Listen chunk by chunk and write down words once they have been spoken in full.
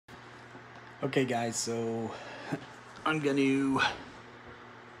Okay guys, so I'm going to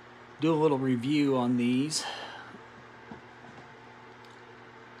do a little review on these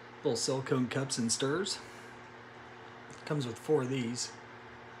little silicone cups and stirrers. Comes with 4 of these,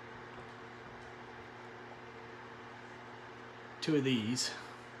 2 of these,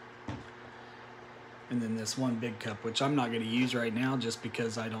 and then this one big cup, which I'm not going to use right now just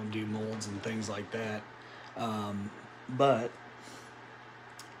because I don't do molds and things like that. But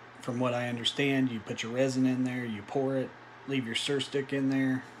from what I understand, you put your resin in there, you pour it, leave your stir stick in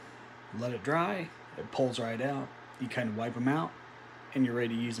there, let it dry, it pulls right out, you kind of wipe them out, and you're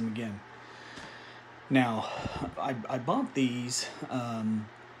ready to use them again. Now, I bought these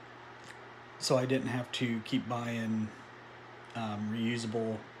so I didn't have to keep buying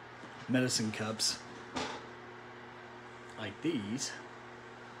reusable medicine cups like these.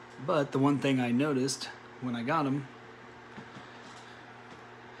 But the one thing I noticed when I got them,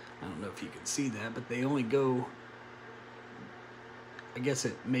 I don't know if you can see that, but they only go, I guess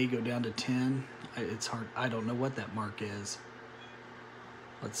it may go down to 10. It's hard, I don't know what that mark is.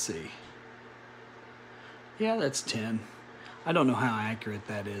 Let's see. Yeah, that's 10. I don't know how accurate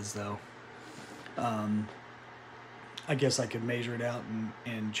that is though. I guess I could measure it out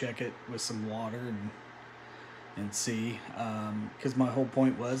and check it with some water and see. Because my whole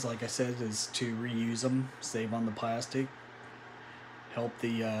point was, like I said, is to reuse them, save on the plastic, help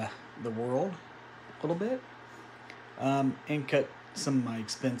the world a little bit, and cut some of my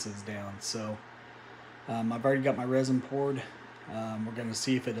expenses down. So I've already got my resin poured. We're going to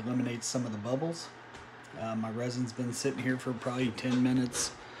see if it eliminates some of the bubbles. My resin's been sitting here for probably 10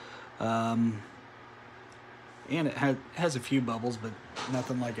 minutes. And it has a few bubbles, but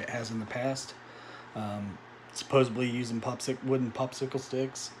nothing like it has in the past. Supposedly using wooden popsicle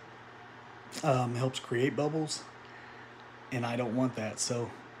sticks helps create bubbles, and I don't want that. So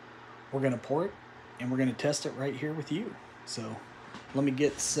we're going to pour it, and we're going to test it right here with you. So let me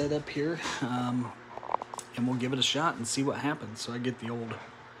get set up here, and we'll give it a shot and see what happens. So I get the old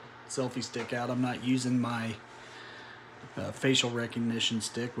selfie stick out. I'm not using my facial recognition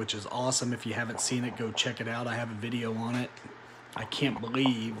stick, which is awesome. If you haven't seen it, go check it out. I have a video on it. I can't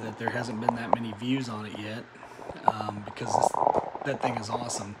believe that there hasn't been that many views on it yet, because that thing is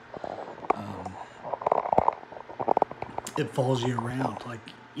awesome. It follows you around, like,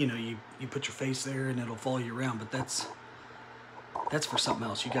 you know, you put your face there and it'll follow you around, but that's for something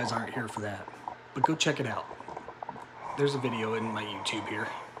else. You guys aren't here for that, but go check it out. There's a video in my YouTube here.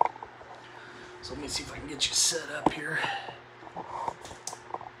 So let me see if I can get you set up here.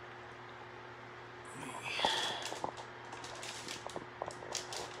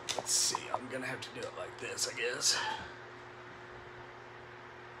 Let's see, I'm gonna have to do it like this, I guess.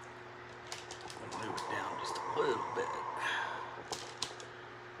 I'll move it down just a little bit.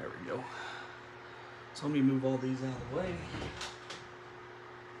 There we go. So let me move all these out of the way.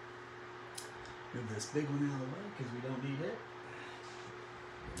 Move this big one out of the way because we don't need it.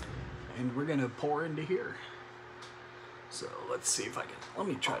 And we're gonna pour into here. So let's see if I can, let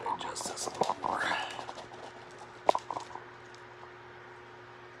me try to adjust this a little more.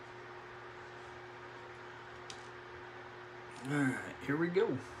 Alright, here we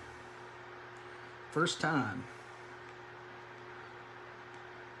go. First time.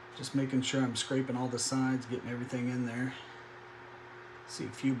 Just making sure I'm scraping all the sides, getting everything in there. See a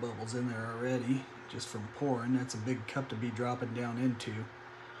few bubbles in there already, just from pouring. That's a big cup to be dropping down into.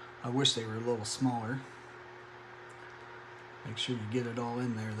 I wish they were a little smaller. Make sure you get it all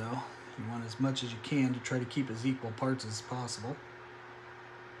in there though. You want as much as you can to try to keep as equal parts as possible.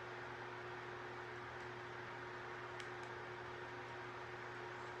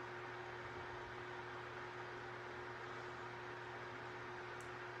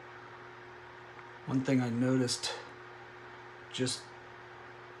 One thing I noticed just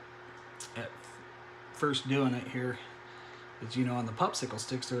at first doing it here is, you know, on the popsicle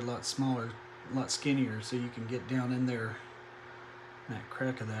sticks, they're a lot smaller, a lot skinnier, so you can get down in there, in that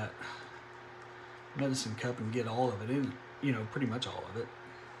crack of that medicine cup, and get all of it in, you know, pretty much all of it.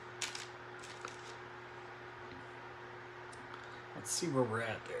 Let's see where we're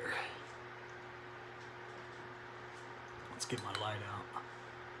at there. Let's get my light out.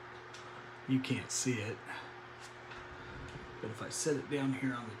 You can't see it, but if I set it down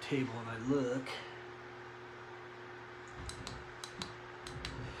here on the table and I look,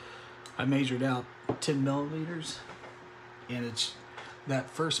 I measured out 10 milliliters, and it's, that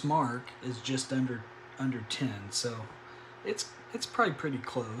first mark is just under 10, so it's probably pretty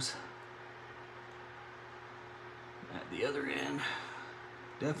close. At the other end,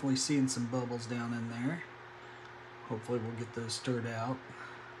 definitely seeing some bubbles down in there. Hopefully we'll get those stirred out.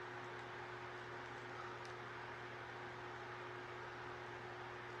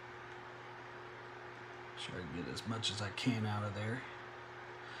 Try to get as much as I can out of there.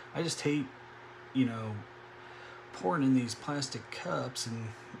 I just hate, you know, pouring in these plastic cups, and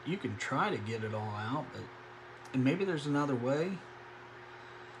you can try to get it all out, but, and maybe there's another way.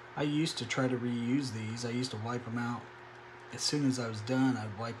 I used to try to reuse these. I used to wipe them out. As soon as I was done,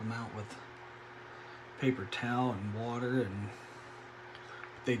 I'd wipe them out with paper towel and water, and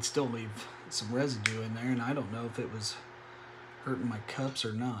they'd still leave some residue in there, and I don't know if it was hurting my cups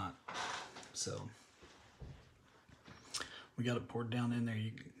or not. So we got it poured down in there.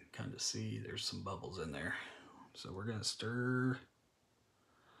 You can kind of see there's some bubbles in there. So we're gonna stir.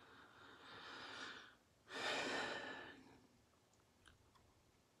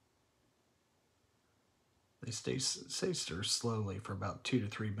 They say stir slowly for about 2 to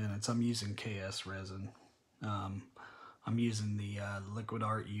 3 minutes. I'm using KSResin. I'm using the Liquid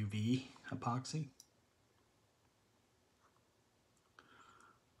Art UV epoxy.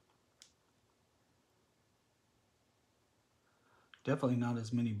 Definitely not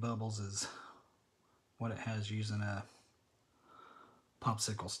as many bubbles as what it has using a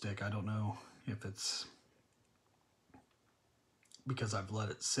popsicle stick. I don't know if it's because I've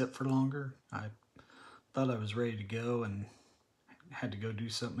let it sit for longer. I thought I was ready to go and had to go do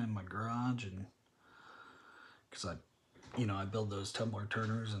something in my garage, and because I build those tumbler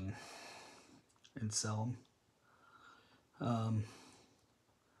turners and sell them.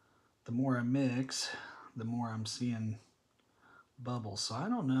 The more I mix, the more I'm seeing bubbles. So I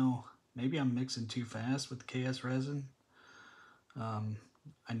don't know, maybe I'm mixing too fast with KSResin.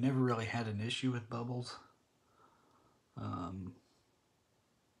 I never really had an issue with bubbles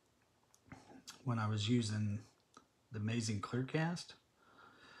when I was using the Amazing Clear Cast.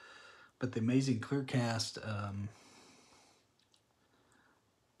 But the Amazing Clear Cast,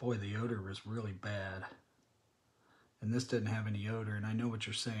 boy, the odor was really bad. And this didn't have any odor, and I know what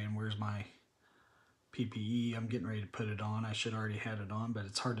you're saying. Where's my PPE? I'm getting ready to put it on. I should already had it on, but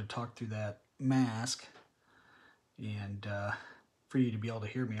it's hard to talk through that mask. And for you to be able to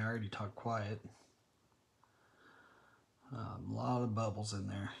hear me, I already talk quiet. A lot of bubbles in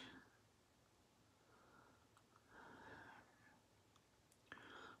there.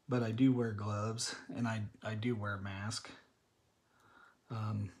 But I do wear gloves, and I do wear a mask.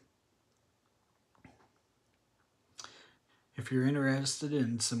 If you're interested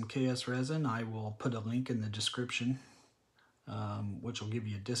in some KSResin, I will put a link in the description, which will give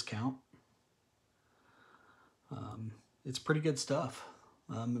you a discount. It's pretty good stuff.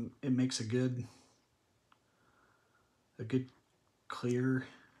 It makes a good clear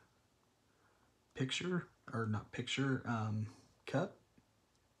picture, or not picture, cup.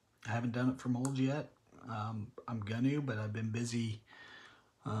 I haven't done it for molds yet. I'm gonna, but I've been busy.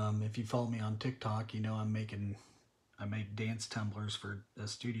 If you follow me on TikTok, you know I make dance tumblers for a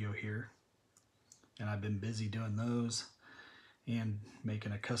studio here, and I've been busy doing those and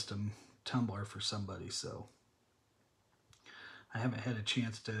making a custom tumbler for somebody. So I haven't had a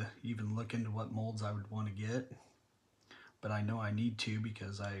chance to even look into what molds I would want to get, but I know I need to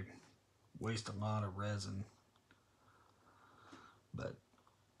because I waste a lot of resin. But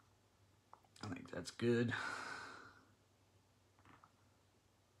I think that's good.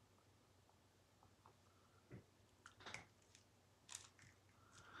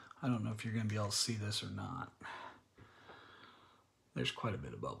 I don't know if you're going to be able to see this or not. There's quite a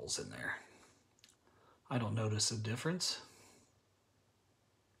bit of bubbles in there. I don't notice a difference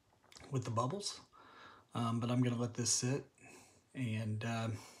with the bubbles, but I'm going to let this sit and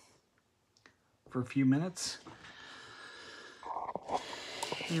for a few minutes,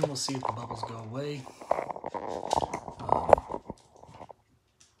 and we'll see if the bubbles go away.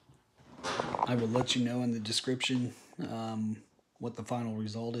 I will let you know in the description what the final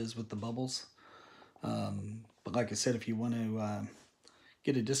result is with the bubbles. But like I said, if you want to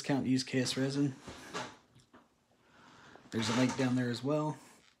get a discount, use KSResin. There's a link down there as well.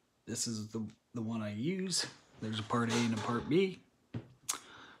 This is the one I use. There's a part A and a part B.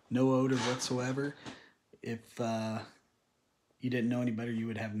 No odor whatsoever. If you didn't know any better, you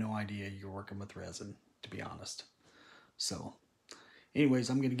would have no idea you're working with resin, to be honest. So anyways,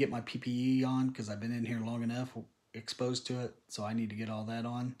 I'm going to get my PPE on because I've been in here long enough, exposed to it, so I need to get all that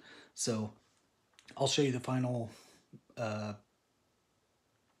on. So I'll show you the final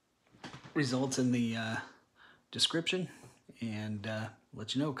results in the description, and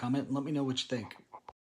let you know. Comment and let me know what you think.